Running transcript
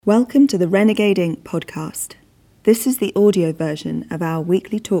Welcome to the Renegade Inc. podcast. This is the audio version of our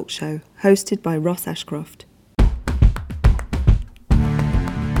weekly talk show hosted by Ross Ashcroft.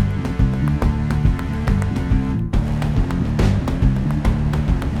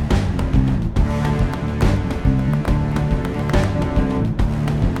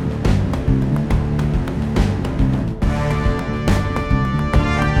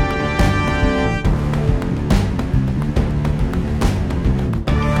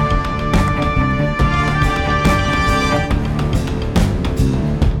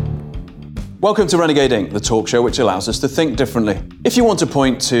 Welcome to Renegade Inc., the talk show which allows us to think differently. If you want to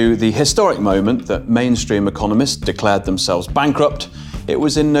point to the historic moment that mainstream economists declared themselves bankrupt, it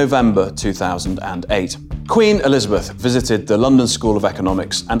was in November 2008. Queen Elizabeth visited the London School of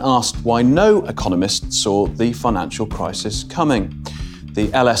Economics and asked why no economist saw the financial crisis coming. The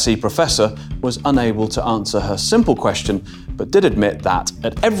LSE professor was unable to answer her simple question, but did admit that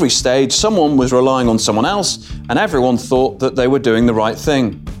at every stage someone was relying on someone else and everyone thought that they were doing the right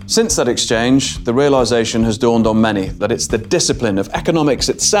thing. Since that exchange, the realisation has dawned on many that it's the discipline of economics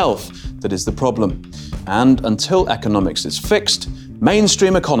itself that is the problem. And until economics is fixed,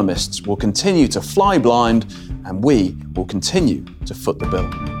 mainstream economists will continue to fly blind and we will continue to foot the bill.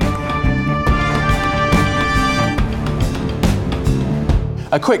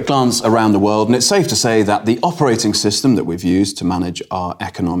 A quick glance around the world, and it's safe to say that the operating system that we've used to manage our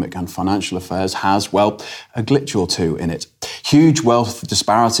economic and financial affairs has, well, a glitch or two in it. Huge wealth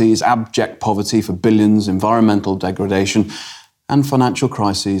disparities, abject poverty for billions, environmental degradation, and financial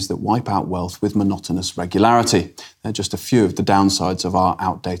crises that wipe out wealth with monotonous regularity. They're just a few of the downsides of our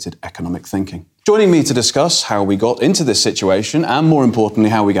outdated economic thinking. Joining me to discuss how we got into this situation and, more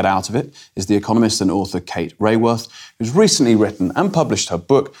importantly, how we get out of it is the economist and author Kate Raworth, who's recently written and published her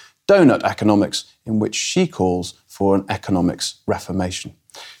book, Doughnut Economics, in which she calls for an economics reformation.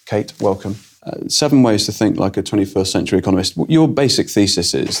 Kate, welcome. 7 ways to think like a 21st century economist. Your basic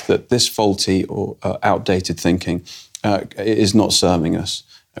thesis is that this faulty or outdated thinking is not serving us.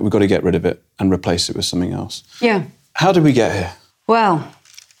 We've got to get rid of it and replace it with something else. Yeah. How did we get here? Well,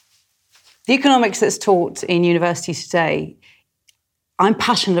 the economics that's taught in universities today, I'm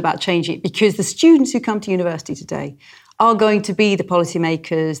passionate about changing it because the students who come to university today are going to be the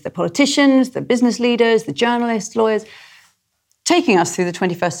policymakers, the politicians, the business leaders, the journalists, lawyers, taking us through the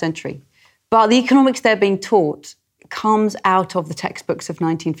 21st century. But the economics they're being taught comes out of the textbooks of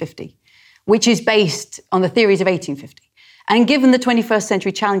 1950, which is based on the theories of 1850. And given the 21st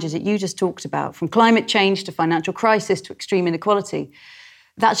century challenges that you just talked about, from climate change to financial crisis to extreme inequality,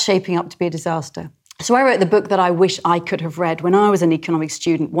 that's shaping up to be a disaster. So I wrote the book that I wish I could have read when I was an economics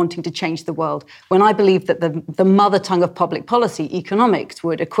student wanting to change the world, when I believed that the mother tongue of public policy, economics,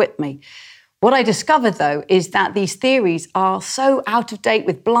 would equip me. What I discovered, though, is that these theories are so out of date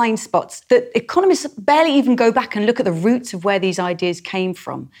with blind spots that economists barely even go back and look at the roots of where these ideas came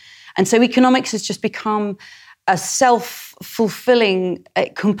from. And so economics has just become a self-fulfilling,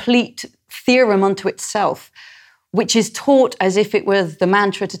 complete theorem unto itself, which is taught as if it was the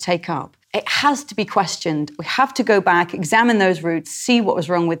mantra to take up. It has to be questioned. We have to go back, examine those roots, see what was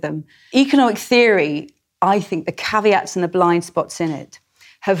wrong with them. Economic theory, I think the caveats and the blind spots in it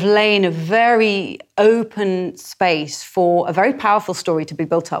have lain a very open space for a very powerful story to be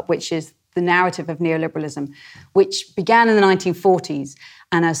built up, which is the narrative of neoliberalism, which began in the 1940s.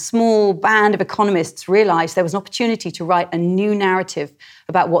 And a small band of economists realized there was an opportunity to write a new narrative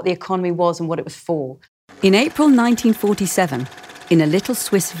about what the economy was and what it was for. In April 1947, in a little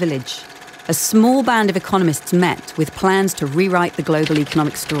Swiss village, a small band of economists met with plans to rewrite the global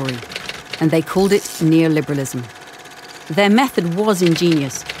economic story, and they called it neoliberalism. Their method was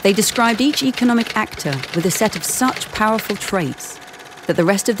ingenious. They described each economic actor with a set of such powerful traits that the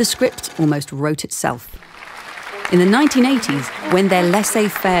rest of the script almost wrote itself. In the 1980s, when their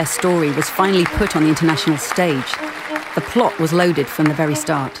laissez-faire story was finally put on the international stage, the plot was loaded from the very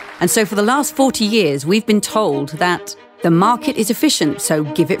start. And so for the last 40 years, we've been told that the market is efficient, so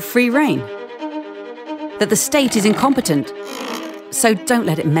give it free rein. That the state is incompetent, so don't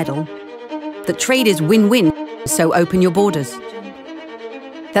let it meddle. That trade is win-win, so open your borders.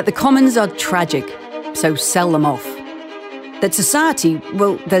 That the commons are tragic, so sell them off. That society,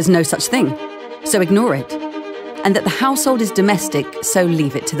 well, there's no such thing, so ignore it. And that the household is domestic, so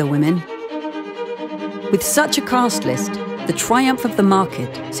leave it to the women. With such a cast list, the triumph of the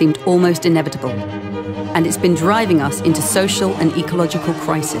market seemed almost inevitable, and it's been driving us into social and ecological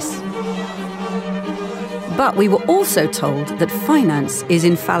crisis. But we were also told that finance is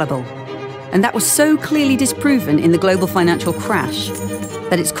infallible, and that was so clearly disproven in the global financial crash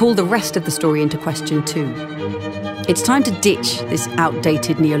that it's called the rest of the story into question too. It's time to ditch this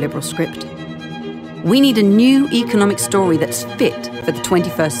outdated neoliberal script. We need a new economic story that's fit for the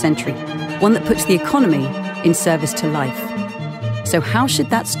 21st century, one that puts the economy in service to life. So how should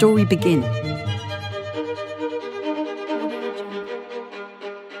that story begin?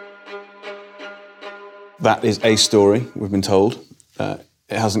 That is a story, we've been told. It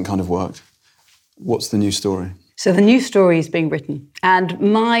hasn't kind of worked. What's the new story? So the new story is being written. And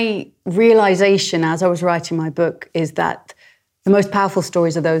my realization as I was writing my book is that the most powerful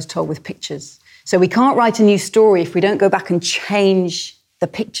stories are those told with pictures. So we can't write a new story if we don't go back and change the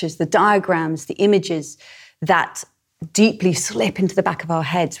pictures, the diagrams, the images that deeply slip into the back of our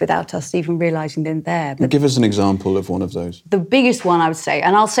heads without us even realizing they're there. But give us an example of one of those. The biggest one, I would say,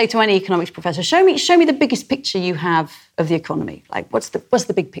 and I'll say to any economics professor, show me the biggest picture you have of the economy. Like, what's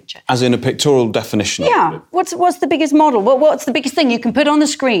the big picture? As in a pictorial definition? Yeah. What's the biggest model? What's the biggest thing you can put on the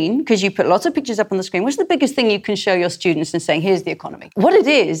screen? Because you put lots of pictures up on the screen. What's the biggest thing you can show your students and saying, here's the economy? What it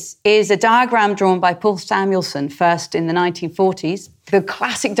is a diagram drawn by Paul Samuelson first in the 1940s. The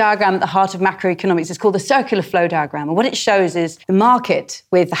classic diagram at the heart of macroeconomics is called the circular flow diagram. And what it shows is the market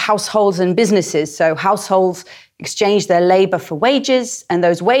with the households and businesses. So households exchange their labour for wages, and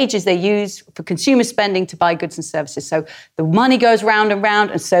those wages they use for consumer spending to buy goods and services. So the money goes round and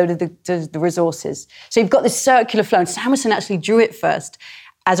round, and so do the resources. So you've got this circular flow, and Samuelson actually drew it first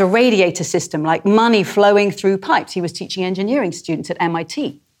as a radiator system, like money flowing through pipes. He was teaching engineering students at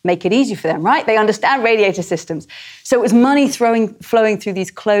MIT. Make it easy for them, right? They understand radiator systems. So it was money flowing through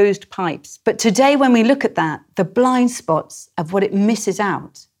these closed pipes. But today, when we look at that, the blind spots of what it misses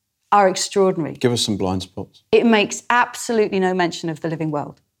out are extraordinary. Give us some blind spots. It makes absolutely no mention of the living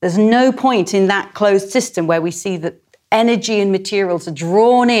world. There's no point in that closed system where we see that energy and materials are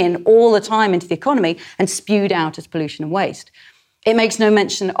drawn in all the time into the economy and spewed out as pollution and waste. It makes no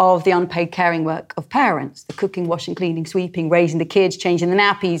mention of the unpaid caring work of parents, the cooking, washing, cleaning, sweeping, raising the kids, changing the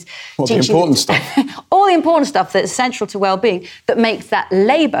nappies. Well, the important stuff. All the important stuff that's central to well-being that makes that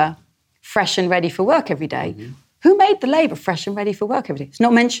labour fresh and ready for work every day. Mm-hmm. Who made the labour fresh and ready for work every day? It's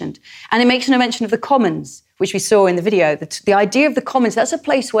not mentioned. And it makes no mention of the commons, which we saw in the video. The idea of the commons, that's a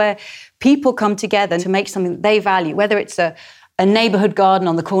place where people come together to make something that they value, whether it's a neighbourhood garden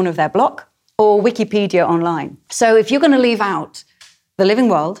on the corner of their block or Wikipedia online. So if you're going to leave out the living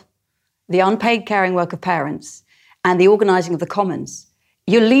world, the unpaid caring work of parents, and the organising of the commons,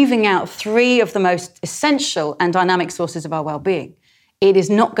 you're leaving out three of the most essential and dynamic sources of our well-being. It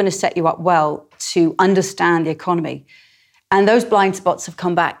is not going to set you up well to understand the economy. And those blind spots have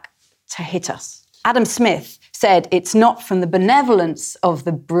come back to hit us. Adam Smith said it's not from the benevolence of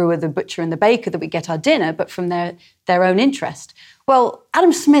the brewer, the butcher and the baker that we get our dinner, but from their own interest. Well,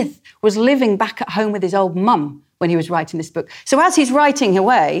 Adam Smith was living back at home with his old mum when he was writing this book. So as he's writing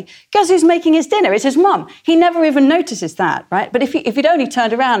away, guess who's making his dinner? It's his mum. He never even notices that, right? But if he'd only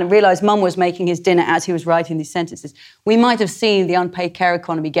turned around and realised mum was making his dinner as he was writing these sentences, we might have seen the unpaid care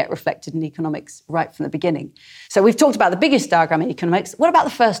economy get reflected in economics right from the beginning. So we've talked about the biggest diagram in economics. What about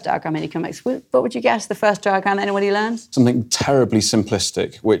the first diagram in economics? What would you guess the first diagram anybody learns? Something terribly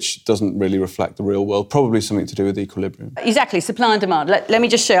simplistic, which doesn't really reflect the real world. Probably something to do with equilibrium. Exactly, supply and demand. Let me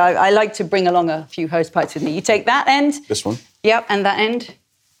just show you. I like to bring along a few hose pipes with me. You take that end. This one? Yep, and that end.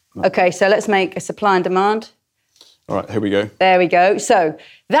 No. Okay, so let's make a supply and demand. All right, here we go. There we go. So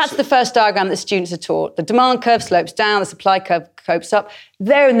that's the first diagram that students are taught. The demand curve slopes down, the supply curve slopes up.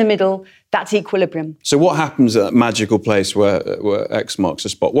 There in the middle, that's equilibrium. So what happens at that magical place where X marks a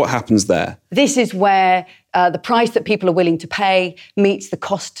spot? What happens there? This is where the price that people are willing to pay meets the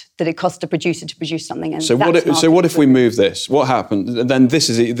cost that it costs to produce something. And so what if we move this? What happens? Then this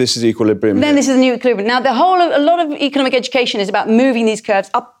is equilibrium. Then this is a new equilibrium. Now, a lot of economic education is about moving these curves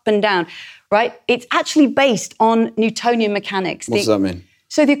up and down, right? It's actually based on Newtonian mechanics. What does that mean?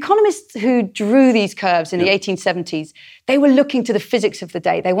 So the economists who drew these curves in the 1870s, they were looking to the physics of the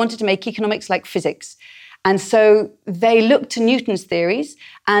day. They wanted to make economics like physics. And so they looked to Newton's theories,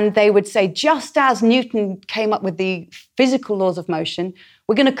 and they would say, just as Newton came up with the physical laws of motion,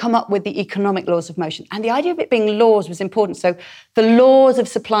 we're going to come up with the economic laws of motion. And the idea of it being laws was important. So the laws of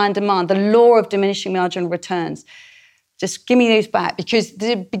supply and demand, the law of diminishing marginal returns. Just give me those back, because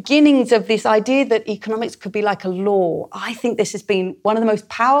the beginnings of this idea that economics could be like a law, I think this has been one of the most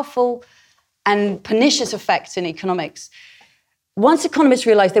powerful and pernicious effects in economics. Once economists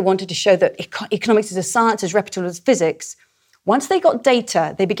realised they wanted to show that economics is a science as reputable as physics, once they got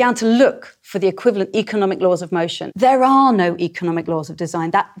data, they began to look for the equivalent economic laws of motion. There are no economic laws of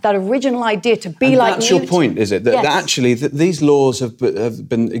design. That original idea to be like Newton. That's your point, is it? That yes. Actually, these laws have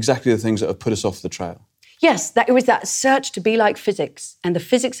been exactly the things that have put us off the trail. Yes, it was that search to be like physics. And the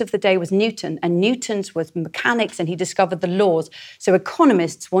physics of the day was Newton, and Newton's was mechanics, and he discovered the laws. So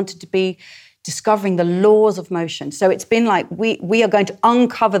economists wanted to be discovering the laws of motion. So it's been like, we are going to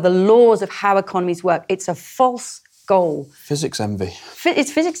uncover the laws of how economies work. It's a false goal. Physics envy.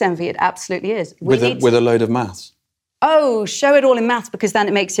 It's physics envy, it absolutely is. With a load of maths. Oh, show it all in maths, because then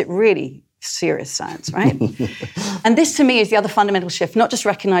it makes it really serious science, right? And this, to me, is the other fundamental shift, not just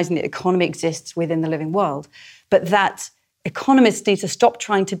recognizing that economy exists within the living world, but that economists need to stop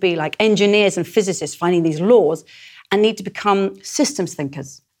trying to be like engineers and physicists finding these laws and need to become systems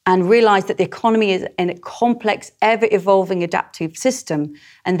thinkers and realize that the economy is a complex, ever-evolving, adaptive system,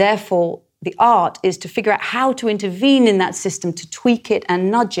 and therefore the art is to figure out how to intervene in that system to tweak it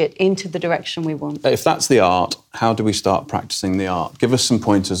and nudge it into the direction we want. If that's the art, how do we start practicing the art? Give us some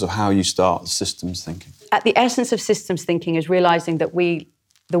pointers of how you start systems thinking. At the essence of systems thinking is realizing that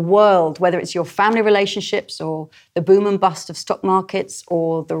the world, whether it's your family relationships or the boom and bust of stock markets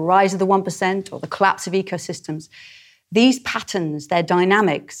or the rise of the 1% or the collapse of ecosystems, these patterns, their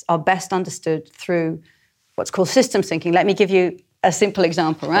dynamics, are best understood through what's called systems thinking. Let me give you a simple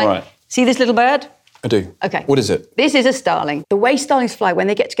example, right? All right. See this little bird? I do. Okay. What is it? This is a starling. The way starlings fly, when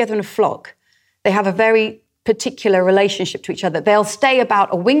they get together in a flock, they have a very particular relationship to each other. They'll stay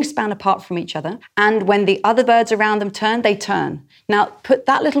about a wingspan apart from each other, and when the other birds around them turn, they turn. Now, put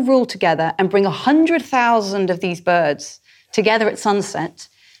that little rule together and bring 100,000 of these birds together at sunset,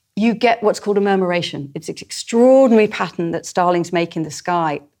 you get what's called a murmuration. It's an extraordinary pattern that starlings make in the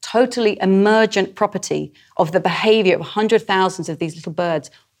sky, totally emergent property of the behavior of 100,000 of these little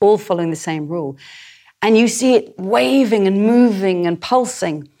birds, all following the same rule. And you see it waving and moving and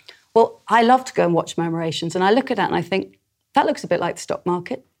pulsing. Well, I love to go and watch murmurations, and I look at that and I think, that looks a bit like the stock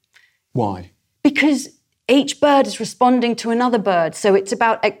market. Why? Because each bird is responding to another bird. So it's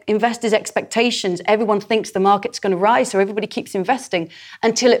about investors' expectations. Everyone thinks the market's going to rise, so everybody keeps investing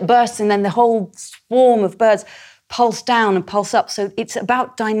until it bursts, and then the whole swarm of birds pulse down and pulse up. So it's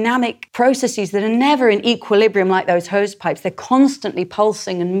about dynamic processes that are never in equilibrium like those hose pipes. They're constantly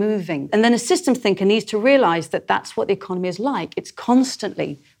pulsing and moving. And then a systems thinker needs to realize that that's what the economy is like. It's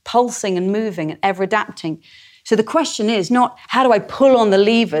constantly pulsing and moving and ever adapting. So the question is not, how do I pull on the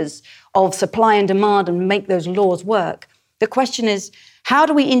levers of supply and demand and make those laws work? The question is, how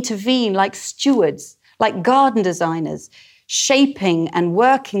do we intervene like stewards, like garden designers, shaping and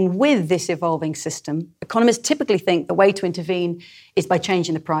working with this evolving system? Economists typically think the way to intervene is by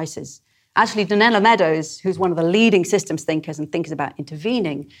changing the prices. Actually, Donella Meadows, who's one of the leading systems thinkers and thinks about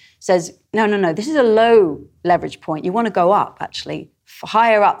intervening, says, no, this is a low leverage point. You want to go up, actually,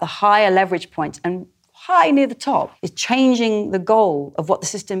 higher up, the higher leverage points, and high near the top is changing the goal of what the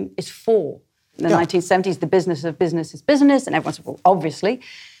system is for. In the 1970s, the business of business is business, and everyone said, well, obviously.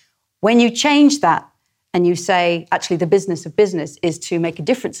 When you change that, and you say, actually, the business of business is to make a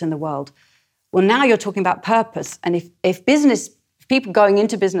difference in the world, well, now you're talking about purpose. And if people going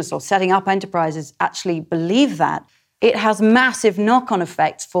into business or setting up enterprises actually believe that, it has massive knock-on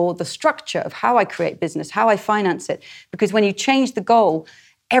effects for the structure of how I create business, how I finance it. Because when you change the goal,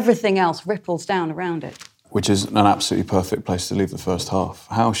 everything else ripples down around it. Which is an absolutely perfect place to leave the first half.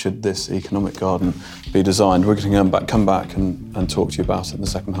 How should this economic garden be designed? We're going to come back and talk to you about it in the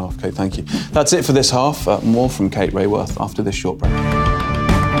second half. Kate, thank you. That's it for this half. More from Kate Raworth after this short break.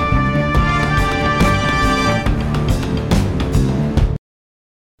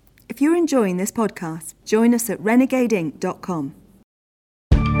 If you're enjoying this podcast, join us at renegadeinc.com.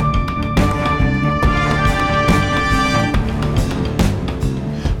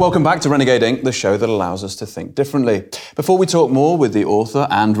 Welcome back to Renegade Inc., the show that allows us to think differently. Before we talk more with the author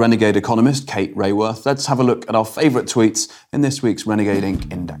and Renegade economist Kate Raworth, let's have a look at our favourite tweets in this week's Renegade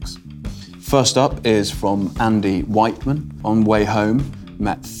Inc. Index. First up is from Andy Whiteman. On way home,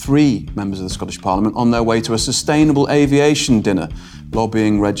 met 3 members of the Scottish Parliament on their way to a sustainable aviation dinner.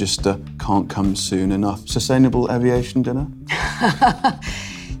 Lobbying register can't come soon enough. Sustainable aviation dinner?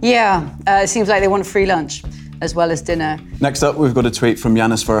 It seems like they want a free lunch as well as dinner. Next up, we've got a tweet from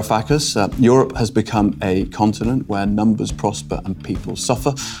Yanis Varoufakis. Europe has become a continent where numbers prosper and people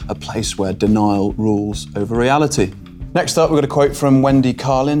suffer, a place where denial rules over reality. Next up, we've got a quote from Wendy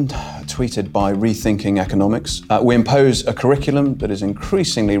Carlin, tweeted by Rethinking Economics. We impose a curriculum that is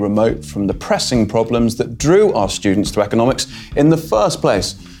increasingly remote from the pressing problems that drew our students to economics in the first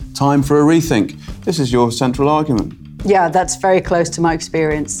place. Time for a rethink. This is your central argument. Yeah, that's very close to my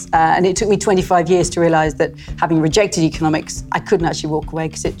experience. And it took me 25 years to realise that having rejected economics, I couldn't actually walk away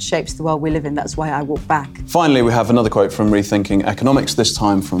because it shapes the world we live in. That's why I walk back. Finally, we have another quote from Rethinking Economics, this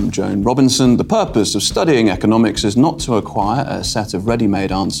time from Joan Robinson. The purpose of studying economics is not to acquire a set of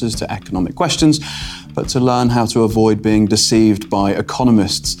ready-made answers to economic questions, but to learn how to avoid being deceived by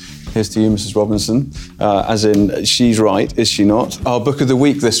economists. Here's to you, Mrs. Robinson. As in, she's right, is she not? Our book of the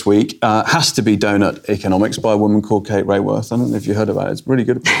week this week has to be Donut Economics by a woman called Kate Raworth. I don't know if you heard about it. It's really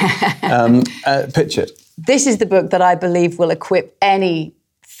good. Pitch it. This is the book that I believe will equip any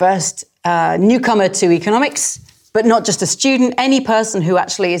first newcomer to economics, but not just a student, any person who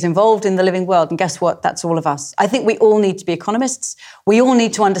actually is involved in the living world. And guess what? That's all of us. I think we all need to be economists. We all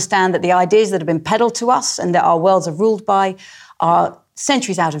need to understand that the ideas that have been peddled to us and that our worlds are ruled by are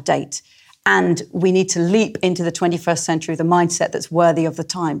centuries out of date. And we need to leap into the 21st century with a mindset that's worthy of the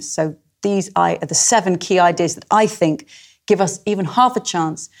times. So these are the 7 key ideas that I think give us even half a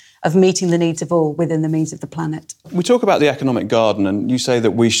chance of meeting the needs of all within the means of the planet. We talk about the economic garden, and you say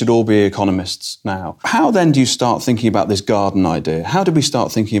that we should all be economists now. How then do you start thinking about this garden idea? How do we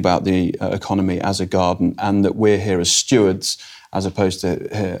start thinking about the economy as a garden, and that we're here as stewards as opposed to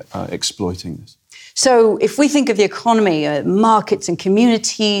here exploiting this? So if we think of the economy, markets and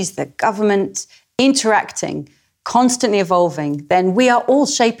communities, the government interacting, constantly evolving, then we are all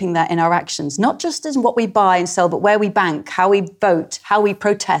shaping that in our actions, not just as what we buy and sell, but where we bank, how we vote, how we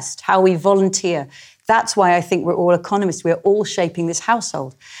protest, how we volunteer. That's why I think we're all economists. We're all shaping this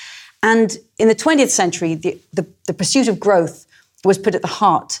household. And in the 20th century, the pursuit of growth was put at the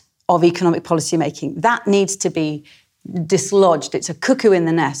heart of economic policy making. That needs to be dislodged. It's a cuckoo in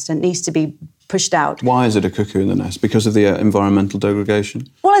the nest and needs to be pushed out. Why is it a cuckoo in the nest? Because of the environmental degradation?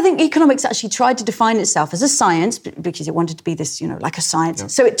 Well, I think economics actually tried to define itself as a science because it wanted to be this, like a science. Yeah.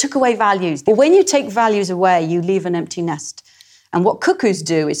 So it took away values. But when you take values away, you leave an empty nest. And what cuckoos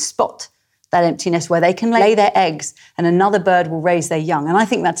do is spot that empty nest where they can lay their eggs and another bird will raise their young. And I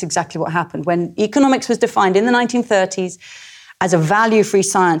think that's exactly what happened. When economics was defined in the 1930s as a value-free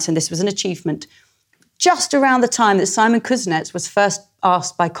science, and this was an achievement, just around the time that Simon Kuznets was first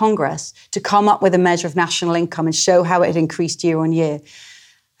asked by Congress to come up with a measure of national income and show how it had increased year on year.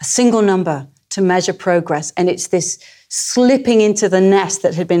 A single number to measure progress, and it's this slipping into the nest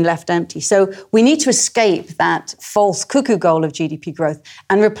that had been left empty. So we need to escape that false cuckoo goal of GDP growth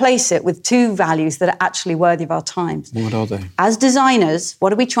and replace it with 2 values that are actually worthy of our times. What are they? As designers,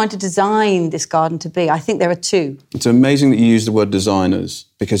 what are we trying to design this garden to be? I think there are 2. It's amazing that you use the word designers,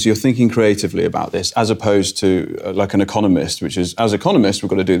 because you're thinking creatively about this, as opposed to like an economist, which is, as economists, we've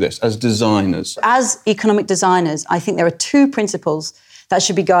got to do this. As designers. As economic designers, I think there are 2 principles that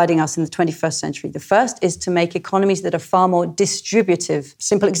should be guiding us in the 21st century. The first is to make economies that are far more distributive.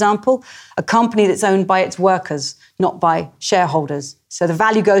 Simple example, a company that's owned by its workers, not by shareholders. So the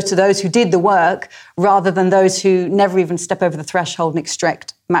value goes to those who did the work rather than those who never even step over the threshold and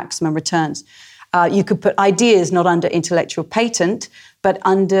extract maximum returns. You could put ideas not under intellectual patent, but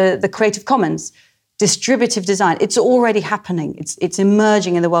under the Creative Commons. Distributive design, it's already happening. It's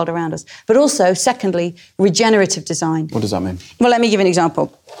emerging in the world around us. But also, secondly, regenerative design. What does that mean? Well, let me give you an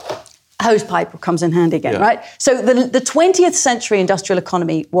example. Hose pipe comes in handy again, right? So the 20th century industrial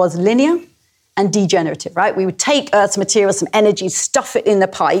economy was linear and degenerative, right? We would take Earth's material, some energy, stuff it in the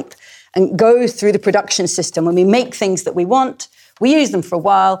pipe and go through the production system. When we make things that we want, we use them for a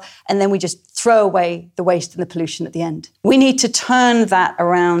while, and then we just throw away the waste and the pollution at the end. We need to turn that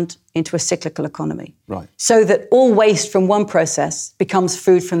around into a cyclical economy. Right. So that all waste from one process becomes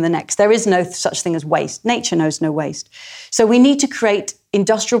food from the next. There is no such thing as waste. Nature knows no waste. So we need to create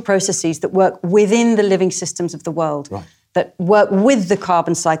industrial processes that work within the living systems of the world, right, that work with the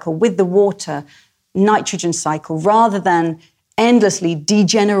carbon cycle, with the water, nitrogen cycle, rather than endlessly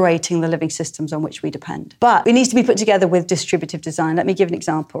degenerating the living systems on which we depend. But it needs to be put together with distributive design. Let me give an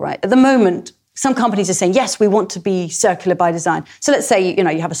example, right? At the moment, some companies are saying, yes, we want to be circular by design. So let's say, you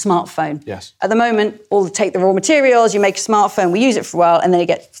have a smartphone. Yes. At the moment, take the raw materials, you make a smartphone, we use it for a while, and then it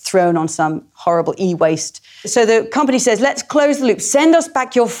gets thrown on some horrible e-waste. So the company says, let's close the loop, send us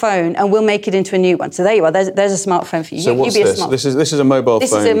back your phone, and we'll make it into a new one. So there you are, there's a smartphone for you. So what's this? This is a mobile phone.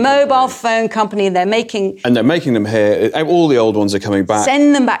 This is a mobile phone company, and they're making them here. All the old ones are coming back.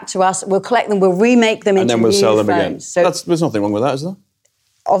 Send them back to us, we'll collect them, we'll remake them into new phones. And then we'll sell them again. So there's nothing wrong with that, is there?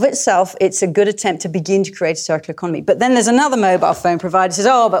 Of itself, it's a good attempt to begin to create a circular economy. But then there's another mobile phone provider who says,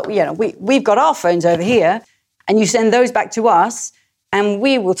 but we've got our phones over here, and you send those back to us, and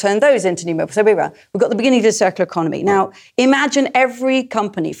we will turn those into new mobile. So we've got the beginning of the circular economy. Now, imagine every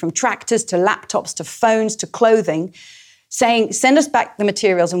company, from tractors to laptops to phones to clothing, saying, send us back the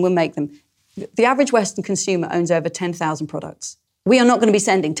materials and we'll make them. The average Western consumer owns over 10,000 products. We are not going to be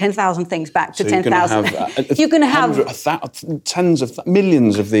sending 10,000 things back to 10,000. You're going to have tens of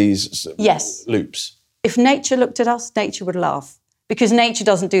millions of these loops. If nature looked at us, nature would laugh. Because nature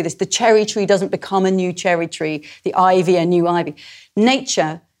doesn't do this. The cherry tree doesn't become a new cherry tree, the ivy a new ivy.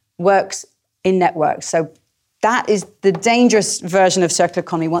 Nature works in networks. So that is the dangerous version of circular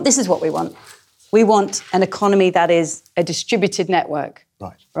economy. This is what we want. We want an economy that is a distributed network.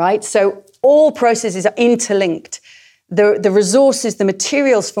 Right? So all processes are interlinked. The resources, the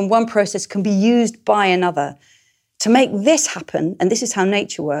materials from one process can be used by another. To make this happen, and this is how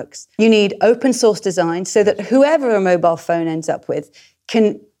nature works, you need open source design so that whoever a mobile phone ends up with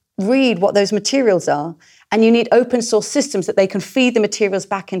can read what those materials are, and you need open source systems that they can feed the materials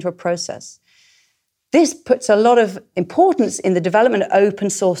back into a process. This puts a lot of importance in the development of open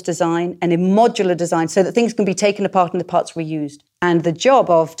source design and in modular design so that things can be taken apart and the parts reused. And the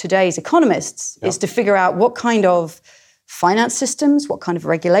job of today's economists is to figure out what kind of finance systems, what kind of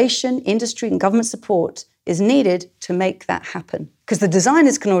regulation, industry and government support is needed to make that happen. Because the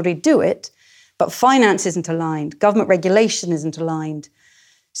designers can already do it, but finance isn't aligned, government regulation isn't aligned,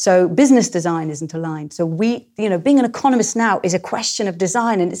 so business design isn't aligned. So being an economist now is a question of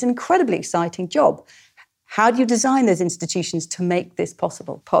design, and it's an incredibly exciting job. How do you design those institutions to make this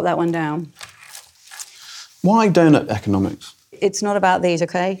possible? Pop that one down. Why donut economics? It's not about these,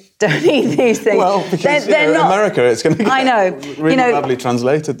 okay? Don't eat these things. Well, because they're not, America, it's going to get really badly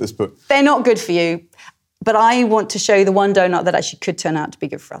translated, this book. They're not good for you, but I want to show you the one donut that actually could turn out to be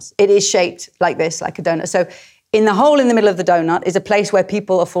good for us. It is shaped like this, like a donut. So in the hole in the middle of the donut is a place where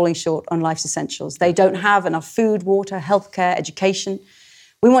people are falling short on life's essentials. They don't have enough food, water, healthcare, education.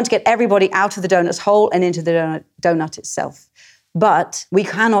 We want to get everybody out of the donut's hole and into the donut itself. But we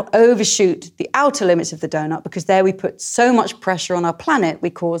cannot overshoot the outer limits of the donut because there we put so much pressure on our planet, we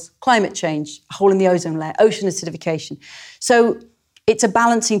cause climate change, a hole in the ozone layer, ocean acidification. So it's a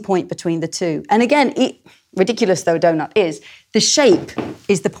balancing point between the two. And again, ridiculous though a donut is, the shape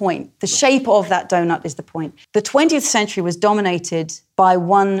is the point. The shape of that donut is the point. The 20th century was dominated by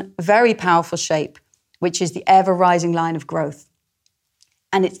one very powerful shape, which is the ever-rising line of growth.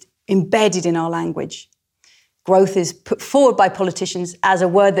 And it's embedded in our language. Growth is put forward by politicians as a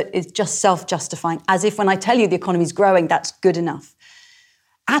word that is just self-justifying, as if when I tell you the economy is growing, that's good enough.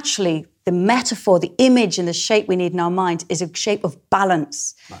 Actually, the metaphor, the image and the shape we need in our minds is a shape of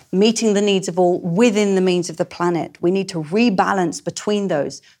balance, meeting the needs of all within the means of the planet. We need to rebalance between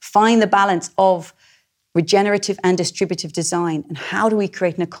those, find the balance of regenerative and distributive design. And how do we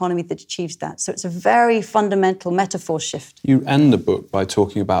create an economy that achieves that? So it's a very fundamental metaphor shift. You end the book by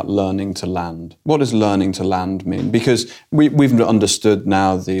talking about learning to land. What does learning to land mean? Because we've understood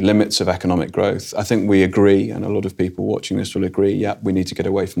now the limits of economic growth. I think we agree, and a lot of people watching this will agree, we need to get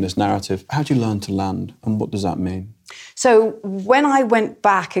away from this narrative. How do you learn to land, and what does that mean? So when I went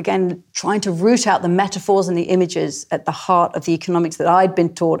back, again, trying to root out the metaphors and the images at the heart of the economics that I'd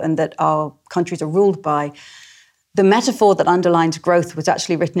been taught and that our countries are ruled by, the metaphor that underlines growth was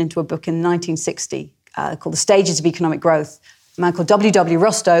actually written into a book in 1960 called The Stages of Economic Growth. A man called W.W.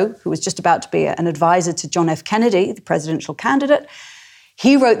 Rostow, who was just about to be an advisor to John F. Kennedy, the presidential candidate,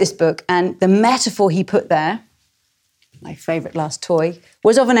 he wrote this book, and the metaphor he put there, my favourite last toy,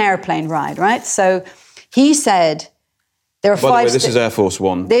 was of an airplane ride, right? So he said, there are By the way, this is Air Force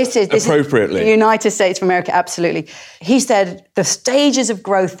One. This is appropriately. The United States of America, absolutely. He said the stages of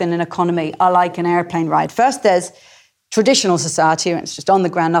growth in an economy are like an airplane ride. First, there's traditional society, and it's just on the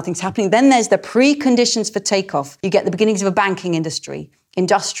ground, nothing's happening. Then there's the preconditions for takeoff. You get the beginnings of a banking industry,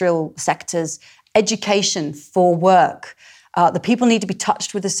 industrial sectors, education for work. The people need to be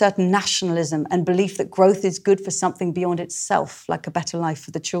touched with a certain nationalism and belief that growth is good for something beyond itself, like a better life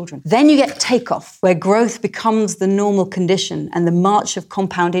for the children. Then you get takeoff, where growth becomes the normal condition and the march of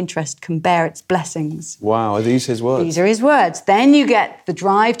compound interest can bear its blessings. Wow, are these his words? These are his words. Then you get the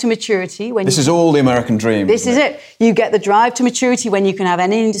drive to maturity. This is all the American dream. This is it. You get the drive to maturity when you can have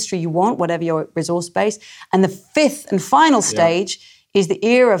any industry you want, whatever your resource base. And the fifth and final stage is the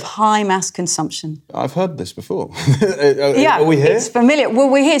era of high mass consumption. I've heard this before. Are we here? It's familiar. Well,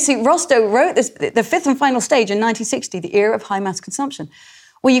 we're here. See, Rostow wrote this, the fifth and final stage in 1960, the era of high mass consumption.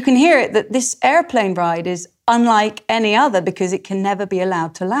 Well, you can hear it that this airplane ride is unlike any other because it can never be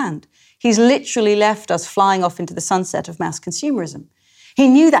allowed to land. He's literally left us flying off into the sunset of mass consumerism. He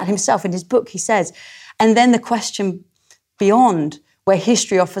knew that himself in his book, he says. And then the question beyond, where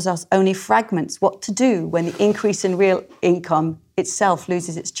history offers us only fragments, what to do when the increase in real income itself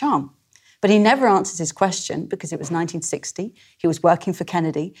loses its charm. But he never answers his question because it was 1960. He was working for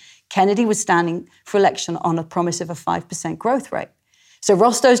Kennedy. Kennedy was standing for election on a promise of a 5% growth rate. So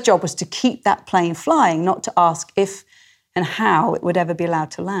Rostow's job was to keep that plane flying, not to ask if and how it would ever be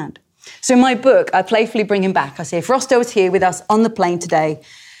allowed to land. So in my book, I playfully bring him back. I say, if Rostow was here with us on the plane today,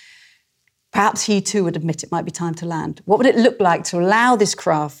 perhaps he too would admit it might be time to land. What would it look like to allow this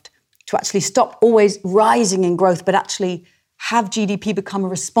craft to actually stop always rising in growth, but actually have GDP become a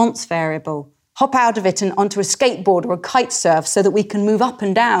response variable? Hop out of it and onto a skateboard or a kite surf so that we can move up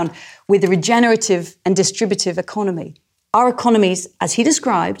and down with a regenerative and distributive economy. Our economies, as he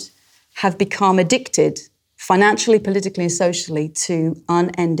described, have become addicted financially, politically and socially to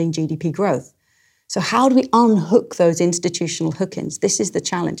unending GDP growth. So how do we unhook those institutional hook-ins? This is the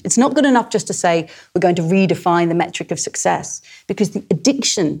challenge. It's not good enough just to say we're going to redefine the metric of success, because the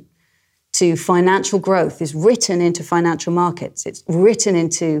addiction to financial growth is written into financial markets. It's written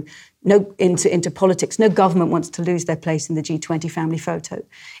into politics. No government wants to lose their place in the G20 family photo.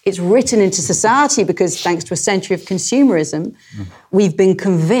 It's written into society because thanks to a century of consumerism, we've been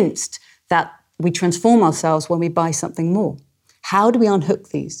convinced that we transform ourselves when we buy something more. How do we unhook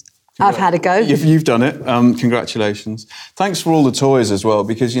these? I've had a go. You've done it. Congratulations. Thanks for all the toys as well,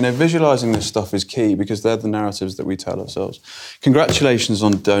 because, visualising this stuff is key, because they're the narratives that we tell ourselves. Congratulations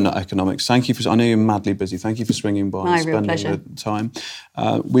on Donut Economics. Thank you I know you're madly busy. Thank you for swinging by and spending the time.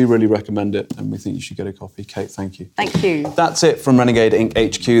 We really recommend it, and we think you should get a copy. Kate, thank you. Thank you. That's it from Renegade Inc.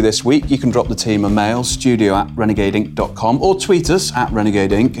 HQ this week. You can drop the team a mail, studio@renegadeinc.com, or tweet us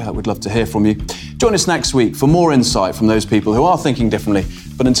 @Renegade Inc. We'd love to hear from you. Join us next week for more insight from those people who are thinking differently.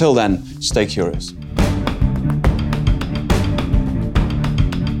 But until then, stay curious.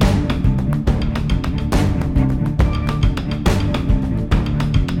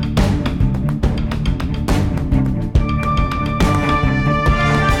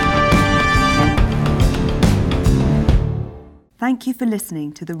 Thank you for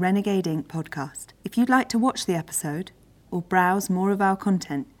listening to the Renegade Inc. podcast. If you'd like to watch the episode or browse more of our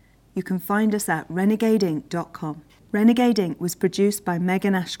content, you can find us at renegadeinc.com. Renegade Inc. was produced by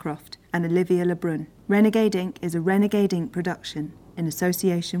Megan Ashcroft and Olivia Lebrun. Renegade Inc. is a Renegade Inc. production in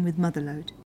association with Motherlode.